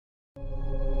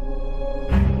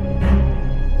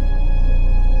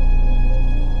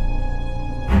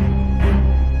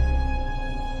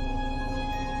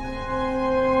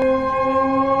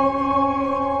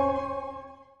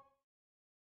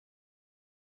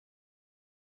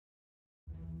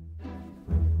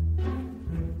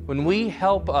When we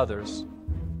help others,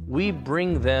 we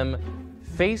bring them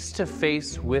face to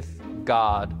face with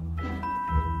God.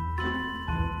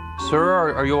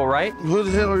 Sir, are you all right? Who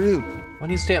the hell are you? Why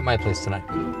don't you stay at my place tonight?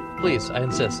 Please, I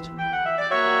insist. That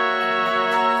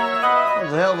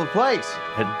was a hell of a place.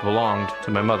 It belonged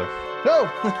to my mother. No.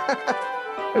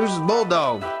 It was his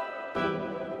bulldog.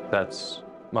 That's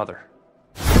Mother.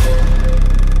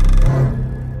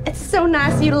 It's so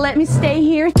nice of you to let me stay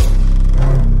here.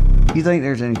 You think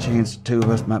there's any chance the two of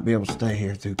us might be able to stay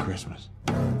here through Christmas?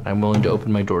 I'm willing to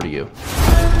open my door to you.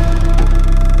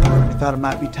 I thought it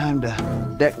might be time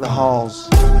to deck the halls.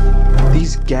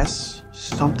 These guests,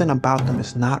 something about them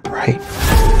is not right.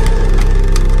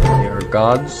 They are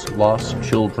God's lost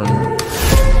children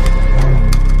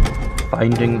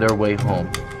finding their way home.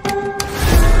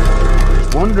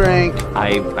 One drink.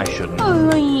 I shouldn't.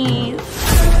 Please.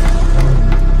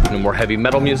 No more heavy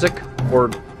metal music or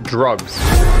drugs.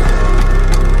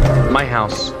 My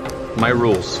house, my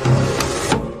rules.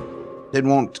 Didn't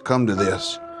want to come to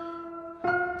this.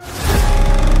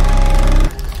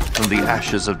 From the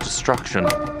ashes of destruction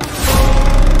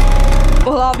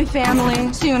We'll all be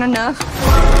family soon enough.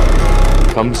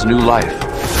 comes new life.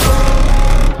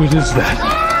 What is that?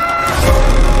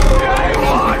 I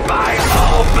want my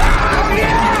whole back!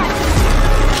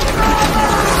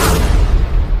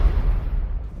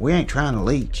 We ain't trying to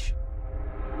leech.